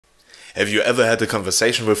Have you ever had a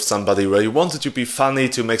conversation with somebody where you wanted to be funny,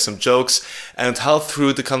 to make some jokes, and how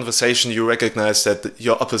through the conversation you recognize that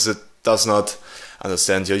your opposite does not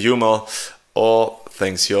understand your humor or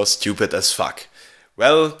thinks you're stupid as fuck?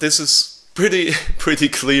 Well, this is pretty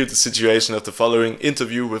clear the situation of the following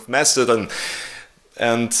interview with MASTODON.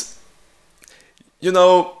 And, you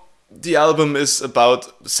know, the album is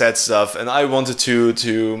about sad stuff, and I wanted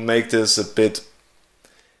to make this a bit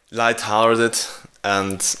lighthearted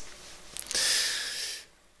and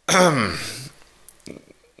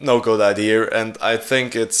no good idea, and I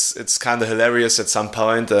think it's kind of hilarious at some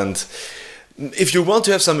point. And if you want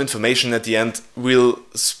to have some information at the end, we'll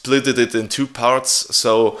split it in 2 parts.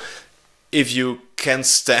 So if you can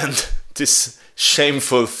stand this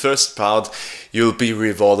shameful first part, you'll be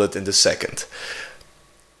rewarded in the second.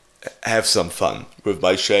 Have some fun with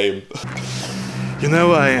my shame. You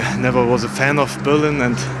know, I never was a fan of Berlin,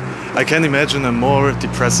 and I can imagine a more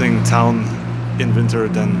depressing town in winter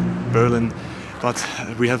than Berlin. But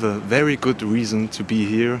we have a very good reason to be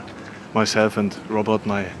here. Myself and Robert,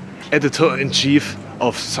 my editor-in-chief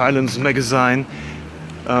of Silence magazine.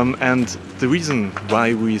 And the reason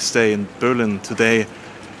why we stay in Berlin today,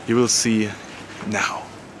 you will see now.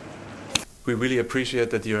 We really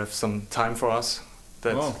appreciate that you have some time for us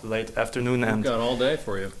that late afternoon. I've got all day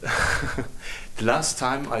for you. The last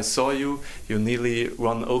time I saw you, you nearly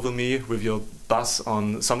run over me with your bus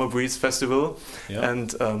on Summer Breeze Festival. Yep.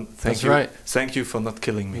 And thank you for not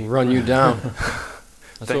killing me. Run you down.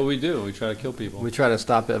 That's what we do. We try to kill people. We try to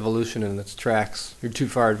stop evolution in its tracks. You're too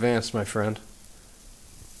far advanced, my friend.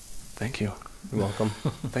 Thank you. You're welcome.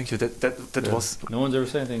 Thank you. That was. No one's ever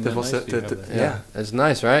said anything that nice to you, yeah, it's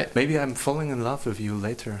nice, right? Maybe I'm falling in love with you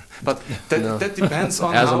later, but that depends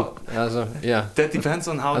on how. That depends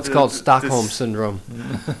on how. That's called Stockholm syndrome.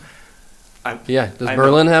 Does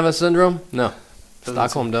Berlin have a syndrome? No,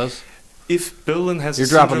 Stockholm does. If Berlin has, you're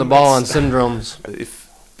dropping the ball on syndromes. If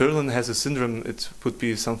Berlin has a syndrome, it would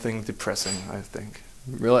be something depressing, I think.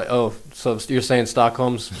 Really? Oh, so you're saying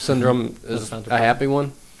Stockholm's syndrome is a happy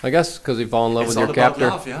one? I guess because you fall in love with your captor.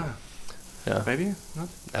 Love, yeah. Maybe not.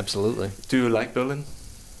 Absolutely. Do you like Berlin?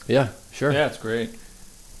 Yeah, sure. Yeah, it's great.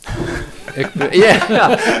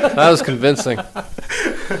 That was convincing.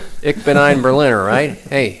 Ich bin ein Berliner, right?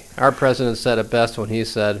 Hey, our president said it best when he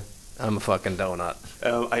said, "I'm a fucking donut."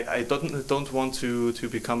 I don't want to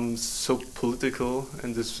become so political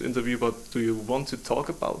in this interview, but do you want to talk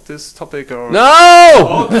about this topic or?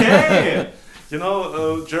 No. Okay. You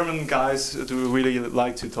know, German guys do really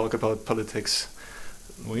like to talk about politics.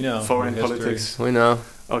 We know. Foreign politics. We know.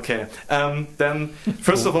 Okay. Then,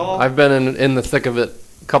 first of all, I've been in the thick of it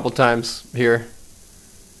a couple times here.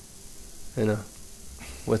 You know,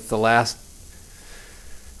 with the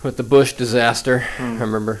Bush disaster. I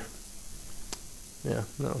remember. Yeah,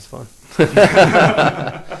 that was fun.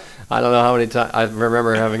 I don't know how many times I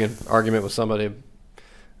remember having an argument with somebody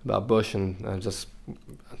about Bush, and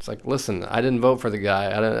it's like, listen, I didn't vote for the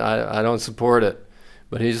guy. I don't support it,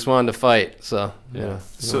 but he just wanted to fight. So yeah.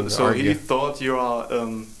 So he thought you are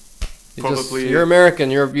probably you're American.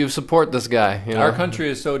 You support this guy. You know? Our country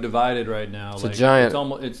is so divided right now. It's a giant.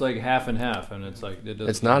 It's like half and half, and it's like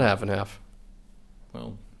it's not half and half.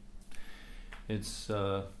 Well, it's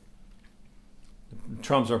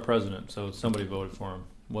Trump's our president, so somebody voted for him.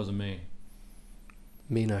 It wasn't me.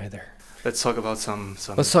 Me neither. Let's talk about some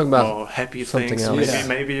Let's talk about more happy something things. else.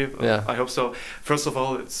 Maybe I hope so. First of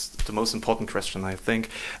all, it's the most important question, I think.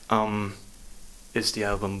 Is the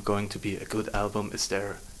album going to be a good album? Is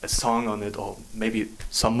there a song on it, or maybe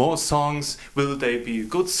some more songs? Will they be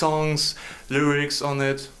good songs? Lyrics on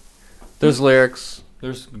it? There's lyrics.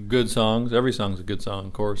 There's good songs. Every song's a good song,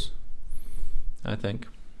 of course. I think.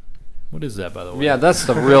 What is that, by the way? Yeah, that's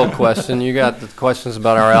the real question. You got the questions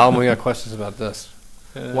about our album. We got questions about this.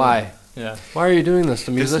 Why? Yeah. Why are you doing this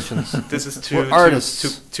to musicians? This is We're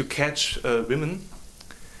artists. To catch women.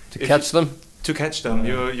 To catch them? To catch them.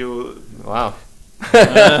 You Wow.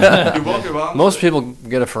 you walk around. Most people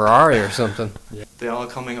get a Ferrari or something. Yeah. They are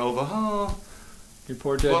coming over. Oh, your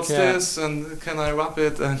poor dead what's cat. this? And can I rub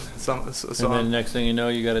it? And and then next thing you know,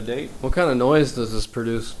 you got a date. What kind of noise does this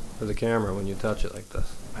produce for the camera when you touch it like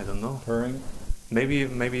this? I don't know. Purring. Maybe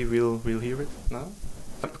we'll hear it now.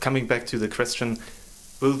 Coming back to the question,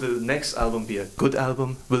 will the next album be a good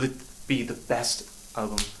album? Will it be the best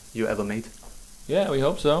album you ever made? Yeah, we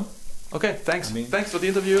hope so. Okay, thanks. Thanks for the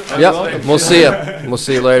interview. Yep, we'll see you. We'll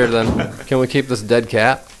see you later then. Can we keep this dead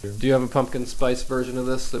cat? Do you have a pumpkin spice version of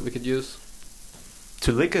this that we could use?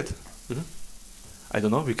 To lick it? I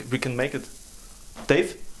don't know. We can make it.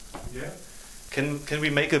 Dave? Yeah. Can we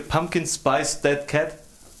make a pumpkin spice dead cat?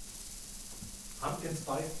 Pumpkin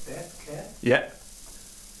spice dead cat? Yeah.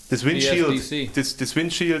 This windshield, PSDC. this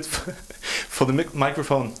windshield for the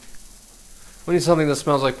microphone. We need something that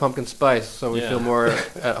smells like pumpkin spice, so we Yeah. feel more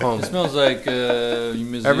at home. It smells like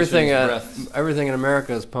musician's breath. Everything in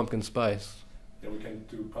America is pumpkin spice. Yeah, we can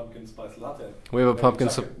do pumpkin spice latte. We have a Maybe pumpkin.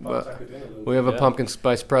 tuck it in a little We have a Yeah. pumpkin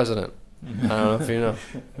spice president. I don't know if you know.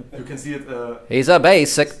 You can see it. He's a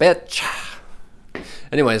basic bitch.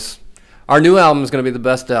 Anyways, our new album is going to be the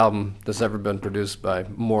best album that's ever been produced by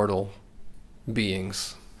mortal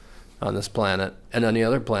beings on this planet, and any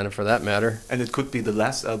other planet for that matter. And it could be the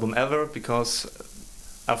last album ever, because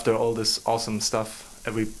after all this awesome stuff,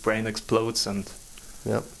 every brain explodes and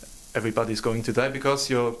Yep, everybody's going to die, because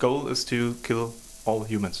your goal is to kill all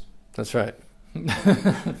humans. that's right.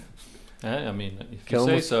 I mean, if Kill you 'em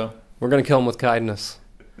say with- so. We're going to kill them with kindness,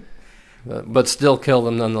 but still kill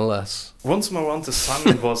them nonetheless. Once More on the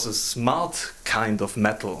Sun was a smart kind of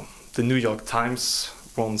metal. The New York Times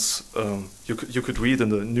once, you could read in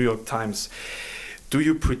the New York Times, do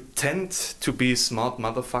you pretend to be smart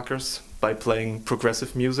motherfuckers by playing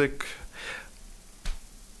progressive music?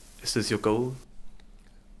 Is this your goal?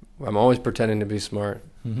 I'm always pretending to be smart.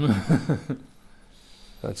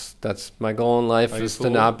 That's my goal in life, Are you is to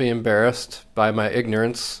fooled? not be embarrassed by my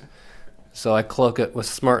ignorance, so I cloak it with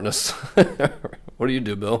smartness. What do you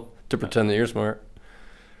do, Bill, to pretend that you're smart?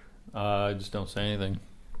 I just don't say anything.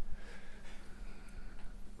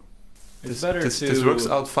 It's This, better this, to. this works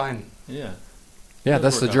out fine. Yeah. Yeah, Does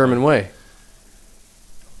that's the work out German fine. way.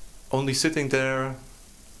 Only sitting there,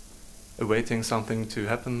 awaiting something to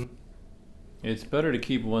happen. It's better to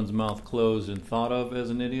keep one's mouth closed and thought of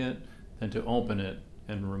as an idiot than to open it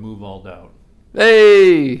and remove all doubt.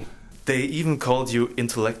 Hey! They even called you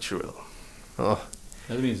intellectual. Oh,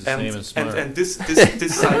 That means the same as smart. And this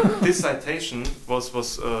citation was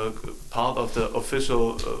part of the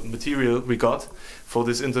official material we got for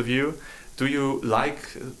this interview. Do you like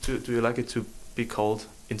it to be called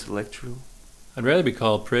intellectual? I'd rather be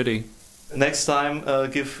called pretty. Next time,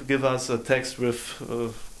 give us a text with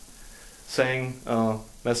saying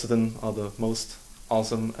Mastodon are the most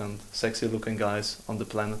awesome and sexy looking guys on the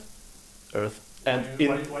planet Earth. And Why-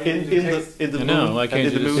 in why didn't you text? the I know. moon, Why and can't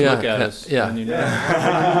in you the just moon. Yeah, look at yeah, us? yeah. And you know,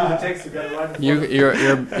 Yeah, the text, you gotta write the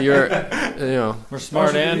you're you know, we're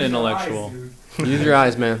smart and intellectual. use your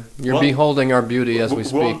eyes, man. You're One- beholding our beauty as we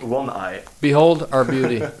speak. One eye. Behold our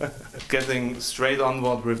beauty. Getting straight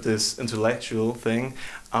onward with this intellectual thing,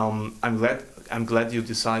 I'm glad you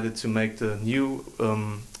decided to make the new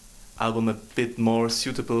album a bit more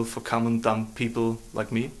suitable for common dumb people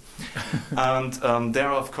like me. And there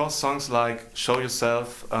are of course songs like "Show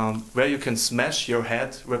Yourself," where you can smash your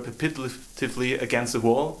head repetitively against the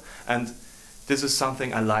wall, and this is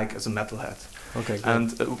something I like as a metalhead. Okay, good.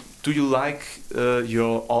 And do you like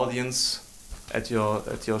your audience at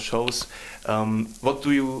your shows? What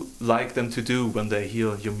do you like them to do when they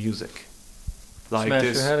hear your music? Like Smash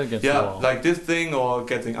this, your head against the yeah, wall. like this thing, or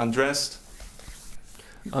getting undressed.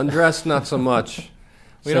 Undressed, not so much.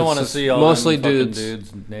 We don't Since want to it's see all mostly them fucking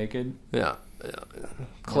dudes. naked. Yeah,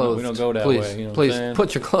 clothes. We don't go that please, way, you know what I'm please saying?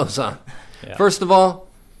 put your clothes on. Yeah. First of all,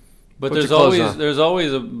 But Put there's your clothes always on. there's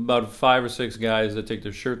always about 5 or 6 guys that take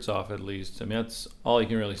their shirts off at least. I mean, that's all you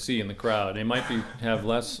can really see in the crowd. They might have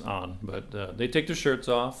less on, but they take their shirts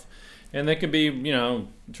off, and they could be, you know,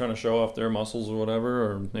 trying to show off their muscles or whatever,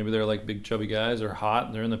 or maybe they're like big chubby guys. They're hot.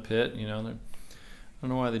 And they're in the pit. You know, I don't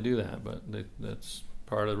know why they do that, but that's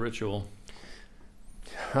part of the ritual.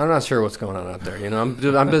 I'm not sure what's going on out there. You know,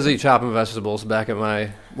 I'm busy chopping vegetables back at my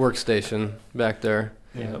workstation back there.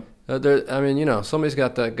 Yeah. I mean, you know, somebody's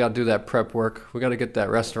got to do that prep work. We got to get that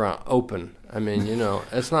restaurant open. I mean, you know,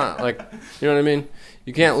 it's not like, you know what I mean.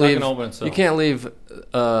 You can't It's not leave. gonna open itself. You can't leave.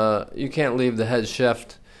 You can't leave the head chef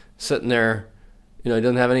sitting there. You know, he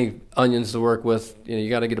doesn't have any onions to work with. You know, you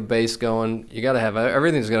got to get a base going. You got to have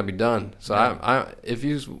everything's got to be done. So Yeah. if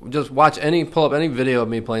you just pull up any video of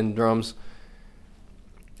me playing the drums,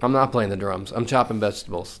 I'm not playing the drums. I'm chopping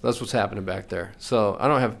vegetables. That's what's happening back there. So I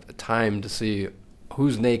don't have time to see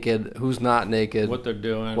who's naked, who's not naked, What they're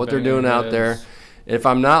doing. what they're banging doing out there. heads. If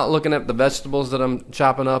I'm not looking at the vegetables that I'm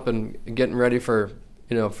chopping up and getting ready for,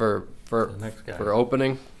 you know, for The next guy.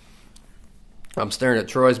 opening, I'm staring at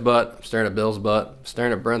Troy's butt, I'm staring at Bill's butt, I'm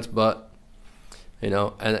staring at Brent's butt. You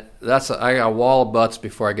know, and I got a wall of butts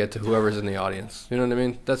before I get to whoever's in the audience. You know what I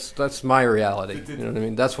mean? That's my reality. You know what I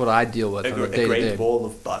mean? That's what I deal with on a A day to great day. wall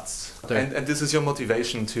of butts. There. And this is your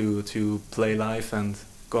motivation to play live and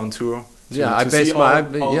go on tour. To, Yeah, I to base see my-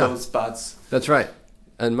 all yeah. those butts. That's right.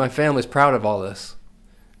 And my family's proud of all this.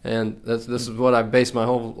 And this is what I base my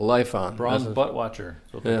whole life on. Bronze That's butt watcher.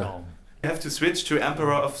 That's what they Yeah. call him. You have to switch to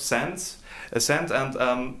Emperor of Sands. Ascent,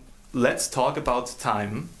 and let's talk about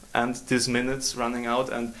time and these minutes running out.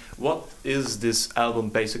 And what is this album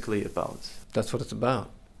basically about? That's what it's about.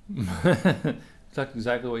 That's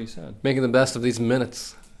exactly what you said. Making the best of these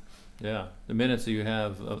minutes. Yeah, the minutes that you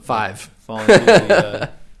have. Five. Falling through the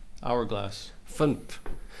hourglass. Fun.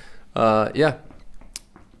 Yeah.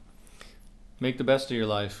 Make the best of your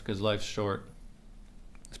life, because life's short.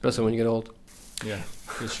 Especially when you get old. Yeah,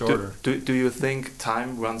 it's shorter. Do you think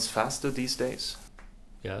time runs faster these days?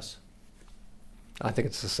 Yes. I think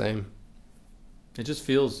it's the same. It just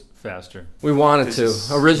feels faster. We wanted to.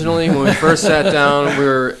 Originally, when we first sat down,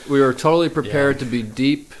 we were totally prepared to be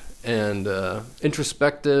deep and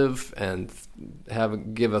introspective and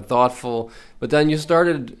give a thoughtful. But then you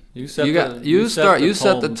started. You set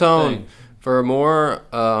the tone for a more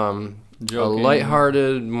a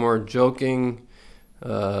lighthearted, more joking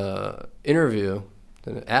interview,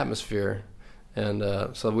 an atmosphere, and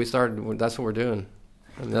so we started. That's what we're doing,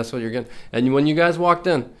 and that's what you're getting. And when you guys walked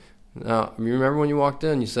in. Now, you remember when you walked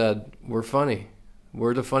in, you said, we're funny.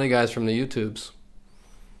 We're the funny guys from the YouTubes.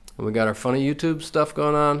 And we got our funny YouTube stuff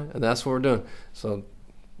going on, and that's what we're doing. So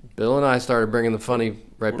Bill and I started bringing the funny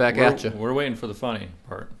back at you. We're waiting for the funny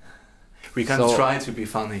part. We can try to be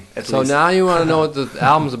funny, at least. Now you want to know what the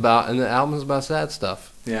album's about, and the album's about sad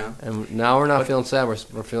stuff. Yeah. And now we're not feeling sad. We're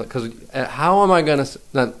feeling... Because how am I going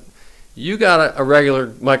to... You got a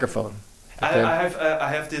regular microphone. Okay? I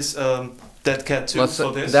have this... dead cat too.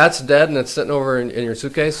 For this. That's dead, and it's sitting over in your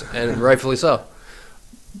suitcase, and rightfully so.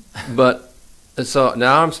 But so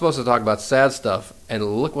now I'm supposed to talk about sad stuff, and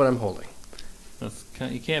look what I'm holding.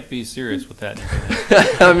 You can't be serious with that.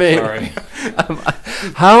 I mean, sorry.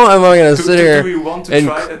 How am I going to sit here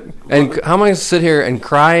and how am I going to sit here and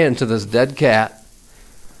cry into this dead cat?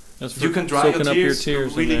 You can dry your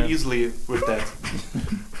tears really easily with that.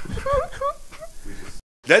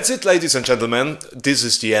 That's it, ladies and gentlemen. This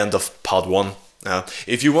is the end of part 1.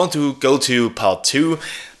 If you want to go to part 2,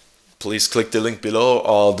 please click the link below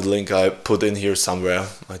or the link I put in here somewhere.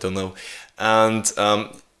 I don't know. And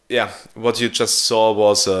yeah, what you just saw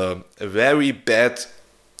was a very bad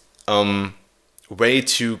way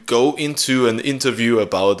to go into an interview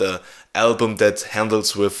about an album that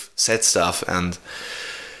handles with sad stuff. And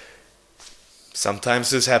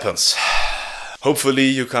sometimes this happens. Hopefully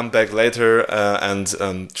you come back later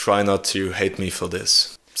and try not to hate me for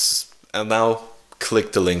this. And now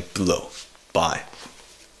click the link below. Bye.